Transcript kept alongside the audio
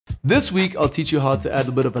This week I'll teach you how to add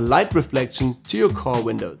a bit of a light reflection to your car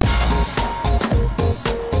windows.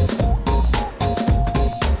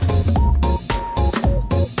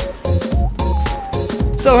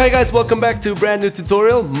 So hey guys, welcome back to a brand new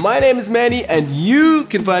tutorial. My name is Manny and you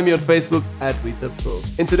can find me on Facebook at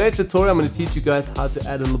Retutpro. In today's tutorial I'm going to teach you guys how to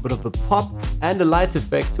add a little bit of a pop and a light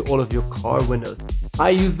effect to all of your car windows.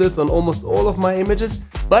 I use this on almost all of my images,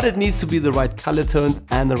 but it needs to be the right color tones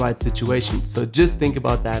and the right situation. So just think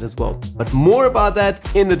about that as well. But more about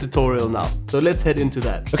that in the tutorial now. So let's head into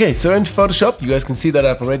that. Okay, so in Photoshop, you guys can see that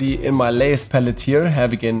I've already in my layers palette here,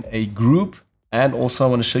 have again a group. And also I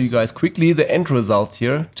want to show you guys quickly the end result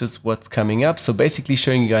here, just what's coming up. So basically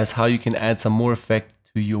showing you guys how you can add some more effect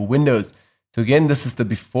to your windows. So again, this is the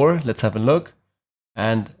before, let's have a look,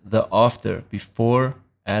 and the after, before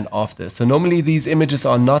and after. So normally these images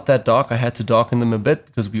are not that dark. I had to darken them a bit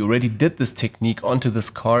because we already did this technique onto this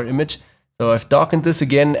car image. So I've darkened this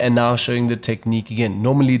again and now showing the technique again.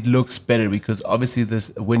 Normally it looks better because obviously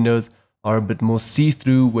the windows are a bit more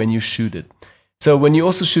see-through when you shoot it. So when you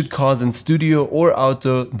also shoot cars in studio or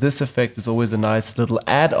outdoor, this effect is always a nice little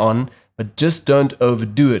add-on, but just don't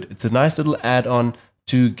overdo it. It's a nice little add-on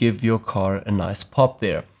to give your car a nice pop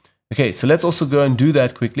there. Okay, so let's also go and do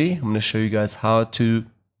that quickly. I'm going to show you guys how to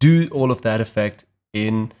do all of that effect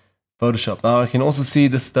in Photoshop. Now I can also see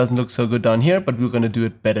this doesn't look so good down here, but we're going to do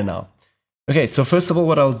it better now. Okay, so first of all,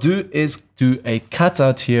 what I'll do is do a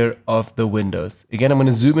cutout here of the windows. Again, I'm going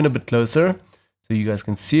to zoom in a bit closer so you guys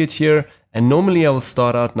can see it here. And normally I will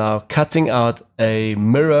start out now cutting out a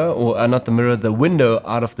mirror, or not the mirror, the window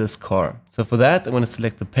out of this car. So for that, I'm going to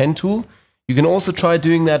select the pen tool. You can also try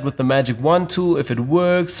doing that with the magic wand tool if it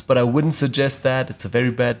works, but I wouldn't suggest that. It's a very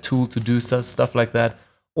bad tool to do stuff like that.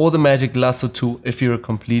 Or the magic lasso tool if you're a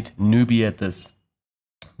complete newbie at this.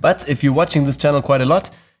 But if you're watching this channel quite a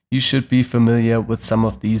lot, you should be familiar with some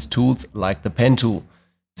of these tools like the pen tool.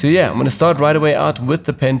 So yeah, I'm going to start right away out with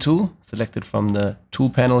the pen tool, selected from the tool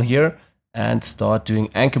panel here, and start doing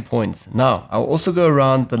anchor points. Now, I'll also go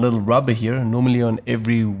around the little rubber here. Normally on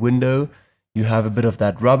every window, you have a bit of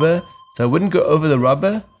that rubber. So I wouldn't go over the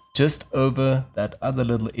rubber, just over that other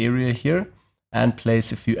little area here and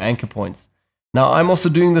place a few anchor points. Now, I'm also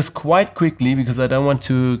doing this quite quickly because I don't want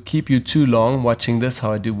to keep you too long watching this,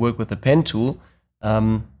 how I do work with the pen tool.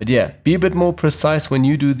 But yeah, be a bit more precise when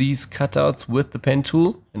you do these cutouts with the pen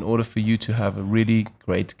tool in order for you to have a really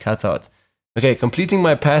great cutout. Okay, completing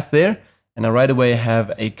my path there. And I right away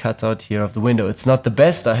have a cutout here of the window. It's not the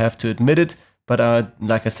best, I have to admit it, but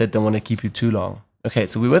like I said, don't want to keep you too long. Okay,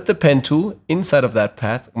 so we're with the pen tool. Inside of that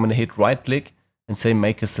path, I'm going to hit right click and say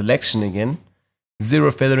make a selection again. Zero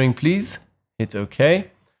feathering, please. Hit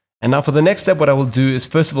OK. And now for the next step, what I will do is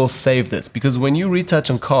first of all save this, because when you retouch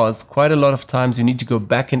on cars, quite a lot of times you need to go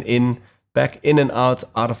back in and out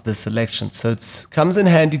of the selection. So it comes in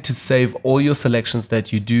handy to save all your selections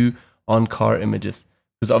that you do on car images.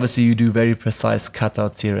 Because obviously you do very precise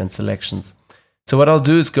cutouts here and selections. So what I'll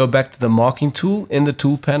do is go back to the marking tool in the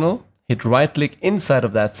tool panel, hit right click inside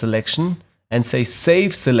of that selection and say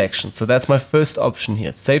save selection. So that's my first option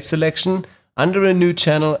here, save selection under a new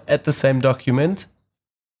channel at the same document.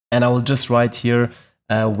 And I will just write here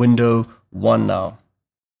window 1 now.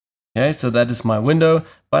 Okay, so that is my window,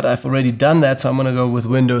 but I've already done that. So I'm going to go with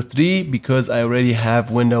window 3 because I already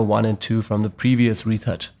have window 1 and 2 from the previous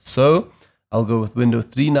retouch. So I'll go with window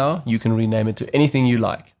 3 now. You can rename it to anything you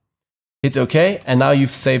like. Hit OK, and now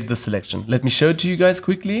you've saved the selection. Let me show it to you guys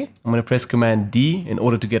quickly. I'm going to press Command D in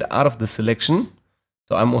order to get out of the selection.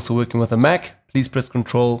 So I'm also working with a Mac. Please press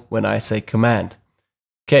Control when I say Command.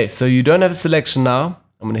 Okay, so you don't have a selection now.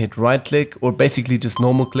 I'm going to hit right click, or basically just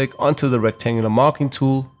normal click onto the rectangular marking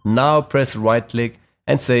tool. Now press right click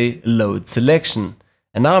and say Load Selection.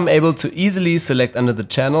 And now I'm able to easily select under the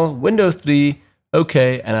channel, window 3,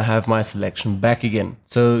 OK, and I have my selection back again.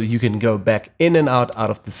 So you can go back in and out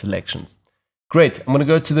of the selections. Great, I'm going to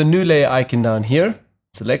go to the new layer icon down here,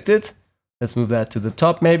 select it. Let's move that to the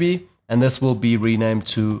top maybe, and this will be renamed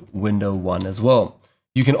to window 1 as well.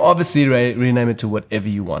 You can obviously rename it to whatever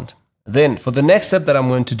you want. Then for the next step that I'm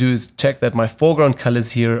going to do is check that my foreground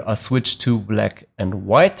colors here are switched to black and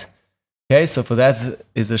white. Okay, so for that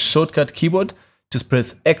is a shortcut keyboard. Just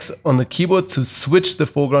press X on the keyboard to switch the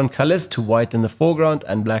foreground colors to white in the foreground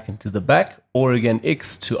and black into the back, or again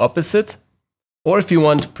X to opposite. Or if you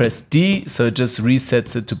want, press D, so it just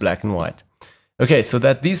resets it to black and white. Okay, so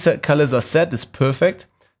that these colors are set is perfect.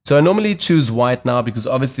 So I normally choose white now because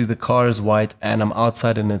obviously the car is white and I'm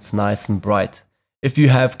outside and it's nice and bright. If you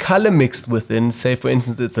have color mixed within, say for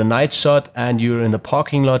instance it's a night shot and you're in the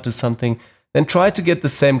parking lot or something, then try to get the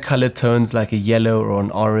same color tones like a yellow or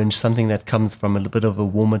an orange, something that comes from a little bit of a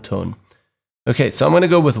warmer tone. Okay, so I'm going to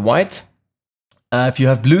go with white. If you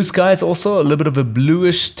have blue skies also, a little bit of a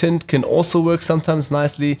bluish tint can also work sometimes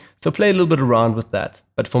nicely. So play a little bit around with that.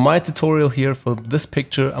 But for my tutorial here, for this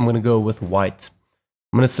picture, I'm going to go with white.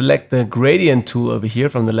 I'm going to select the gradient tool over here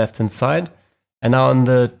from the left hand side. And now on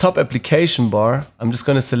the top application bar, I'm just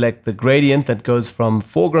going to select the gradient that goes from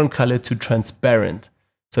foreground color to transparent.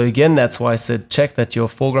 So again, that's why I said check that your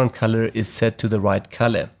foreground color is set to the right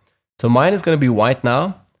color. So mine is going to be white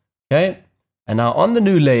now. Okay. And now on the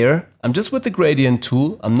new layer, I'm just with the gradient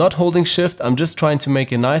tool. I'm not holding shift. I'm just trying to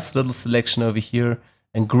make a nice little selection over here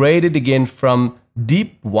and grade it again from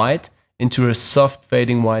deep white into a soft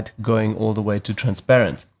fading white going all the way to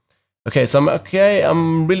transparent. Okay, so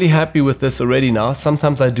I'm really happy with this already now.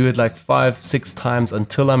 Sometimes I do it like 5-6 times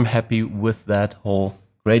until I'm happy with that whole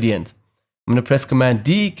gradient. I'm going to press Command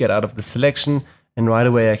D, get out of the selection, and right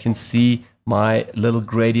away I can see my little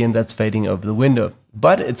gradient that's fading over the window.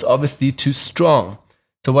 But it's obviously too strong.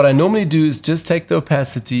 So what I normally do is just take the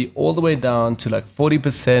opacity all the way down to like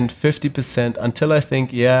 40%, 50% until I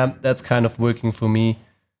think, yeah, that's kind of working for me.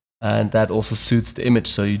 And that also suits the image,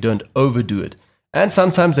 so you don't overdo it. And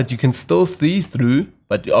sometimes that you can still see through,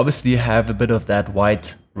 but you obviously have a bit of that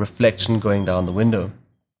white reflection going down the window.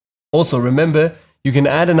 Also remember, you can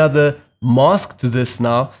add another mask to this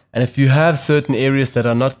now, and if you have certain areas that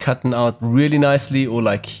are not cutting out really nicely or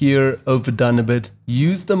like here overdone a bit,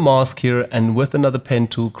 use the mask here and with another pen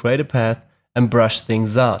tool create a path and brush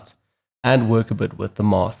things out and work a bit with the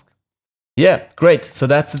mask. Yeah, great. So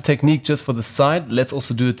that's the technique just for the side. Let's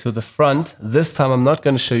also do it to the front. This time I'm not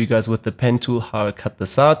going to show you guys with the pen tool how I cut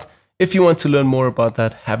this out. If you want to learn more about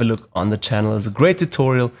that, have a look on the channel. There's a great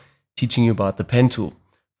tutorial teaching you about the pen tool.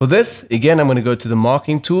 For this, again, I'm going to go to the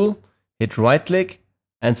marking tool, hit right click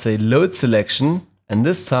and say load selection. And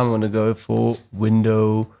this time I'm going to go for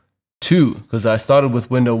window 2 because I started with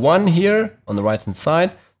window 1 here on the right hand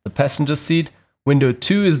side, the passenger seat. Window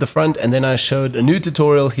 2 is the front, and then I showed a new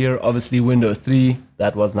tutorial here, obviously window 3,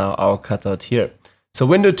 that was now our cutout here. So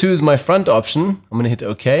window 2 is my front option. I'm going to hit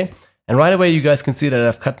OK. And right away you guys can see that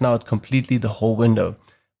I've cut out completely the whole window.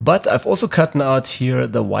 But I've also cut out here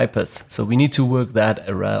the wipers. So we need to work that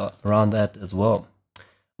around that as well.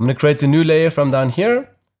 I'm going to create a new layer from down here,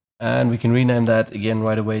 and we can rename that again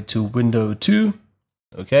right away to window 2.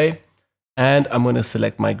 Okay. And I'm going to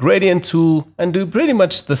select my gradient tool and do pretty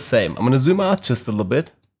much the same. I'm going to zoom out just a little bit.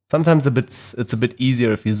 Sometimes it's a bit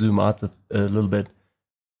easier if you zoom out a little bit.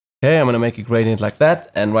 Okay, I'm going to make a gradient like that.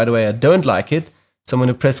 And right away, I don't like it. So I'm going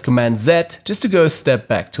to press Command Z just to go a step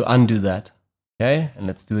back to undo that. Okay, and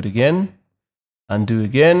let's do it again. Undo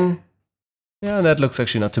again. Yeah, that looks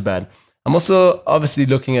actually not too bad. I'm also obviously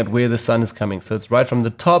looking at where the sun is coming. So it's right from the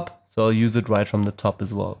top. So I'll use it right from the top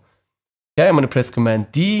as well. Okay, I'm going to press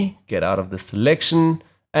Command D, get out of the selection,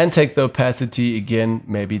 and take the opacity again,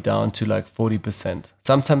 maybe down to like 40%.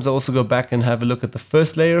 Sometimes I also go back and have a look at the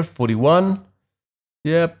first layer, 41.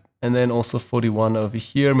 Yep, and then also 41 over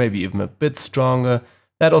here, maybe even a bit stronger.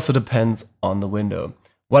 That also depends on the window.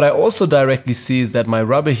 What I also directly see is that my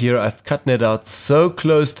rubber here, I've cut it out so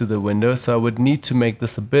close to the window, so I would need to make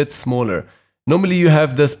this a bit smaller. Normally you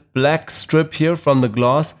have this black strip here from the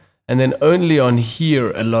glass, and then only on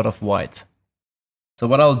here a lot of white. So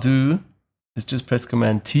what I'll do is just press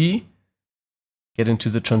Command T, get into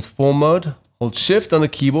the transform mode, hold Shift on the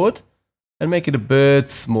keyboard and make it a bit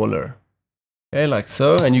smaller. Okay, like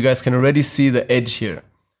so, and you guys can already see the edge here.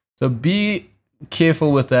 So be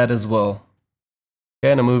careful with that as well.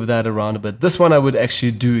 Okay, and I'll move that around a bit. This one I would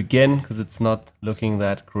actually do again because it's not looking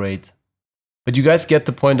that great. But you guys get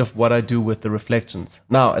the point of what I do with the reflections.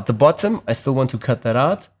 Now at the bottom, I still want to cut that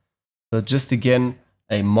out. So just again,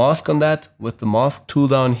 a mask on that with the mask tool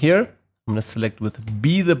down here. I'm going to select with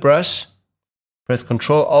B the brush, press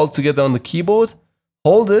Ctrl Alt together on the keyboard,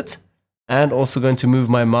 hold it, and also going to move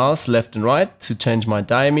my mouse left and right to change my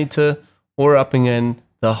diameter or upping in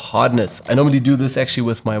the hardness. I normally do this actually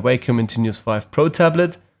with my Wacom Intuos 5 Pro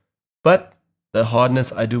tablet, but the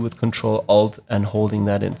hardness I do with Ctrl Alt and holding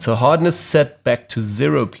that in. So hardness set back to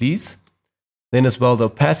 0, please. Then as well, the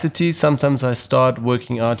opacity, sometimes I start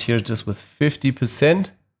working out here just with 50%.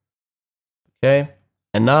 Okay,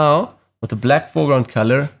 and now with the black foreground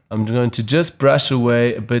color, I'm going to just brush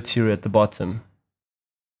away a bit here at the bottom.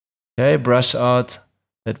 Okay, brush out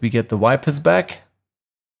that we get the wipers back.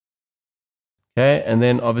 Okay, and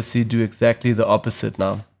then obviously do exactly the opposite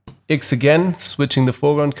now. X again, switching the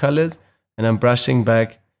foreground colors, and I'm brushing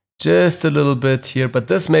back just a little bit here, but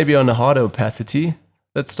this may be on a harder opacity.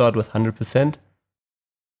 Let's start with 100%.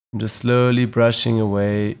 I'm just slowly brushing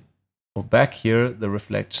away or back here, the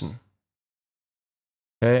reflection.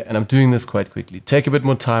 Okay, and I'm doing this quite quickly. Take a bit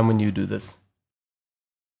more time when you do this.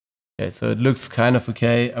 Okay, so it looks kind of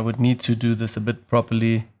okay. I would need to do this a bit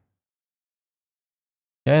properly.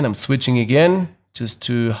 Okay, and I'm switching again, just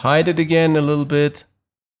to hide it again a little bit.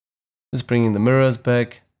 Just bringing the mirrors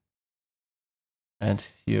back. And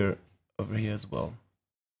here, over here as well.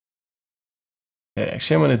 Okay,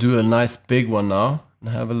 actually I'm going to do a nice big one now. And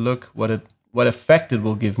have a look what effect it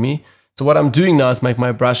will give me. So what I'm doing now is make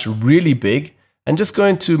my brush really big. And just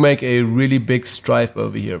going to make a really big stripe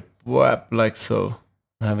over here. Like so.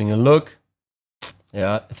 Having a look.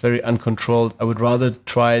 Yeah, it's very uncontrolled. I would rather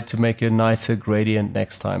try to make a nicer gradient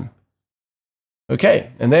next time.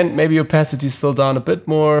 Okay, and then maybe opacity is still down a bit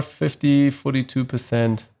more, 50,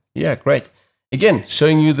 42%. Yeah, great. Again,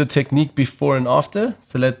 showing you the technique before and after.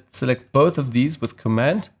 So let's select both of these with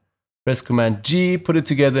Command. Press Command G, put it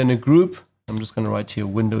together in a group. I'm just going to write here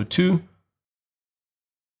Window 2.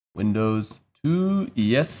 Windows 2,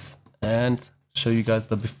 yes. And show you guys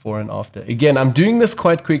the before and after. Again, I'm doing this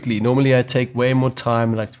quite quickly. Normally I take way more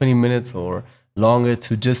time, like 20 minutes or longer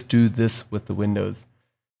to just do this with the windows.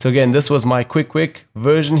 So again, this was my quick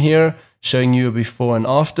version here, showing you a before and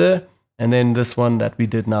after, and then this one that we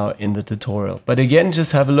did now in the tutorial. But again,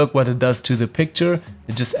 just have a look what it does to the picture.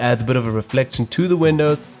 It just adds a bit of a reflection to the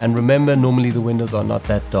windows. And remember, normally the windows are not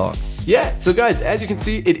that dark. Yeah, so guys, as you can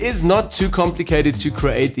see, it is not too complicated to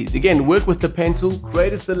create these. Again, work with the pen tool,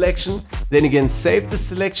 create a selection, then again, save the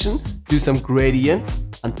selection, do some gradients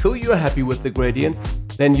until you are happy with the gradients,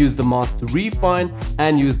 then use the mask to refine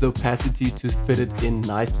and use the opacity to fit it in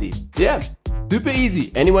nicely. Yeah, super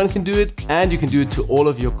easy. Anyone can do it, and you can do it to all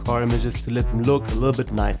of your car images to let them look a little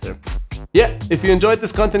bit nicer. Yeah, if you enjoyed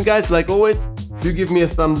this content, guys, like always, do give me a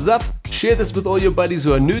thumbs up, share this with all your buddies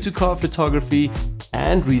who are new to car photography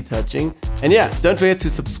and retouching. And yeah, don't forget to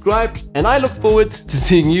subscribe, and I look forward to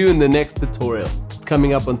seeing you in the next tutorial. It's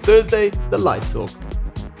coming up on Thursday, the Light Talk.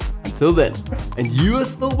 Until then, and you are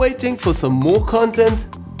still waiting for some more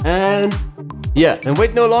content, and yeah, then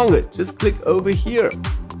wait no longer, just click over here.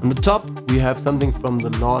 On the top, we have something from the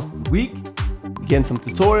last week, again some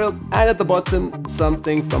tutorials, and at the bottom,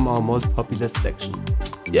 something from our most popular section.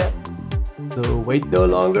 Yeah, so wait no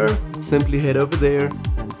longer, simply head over there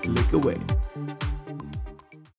and click away.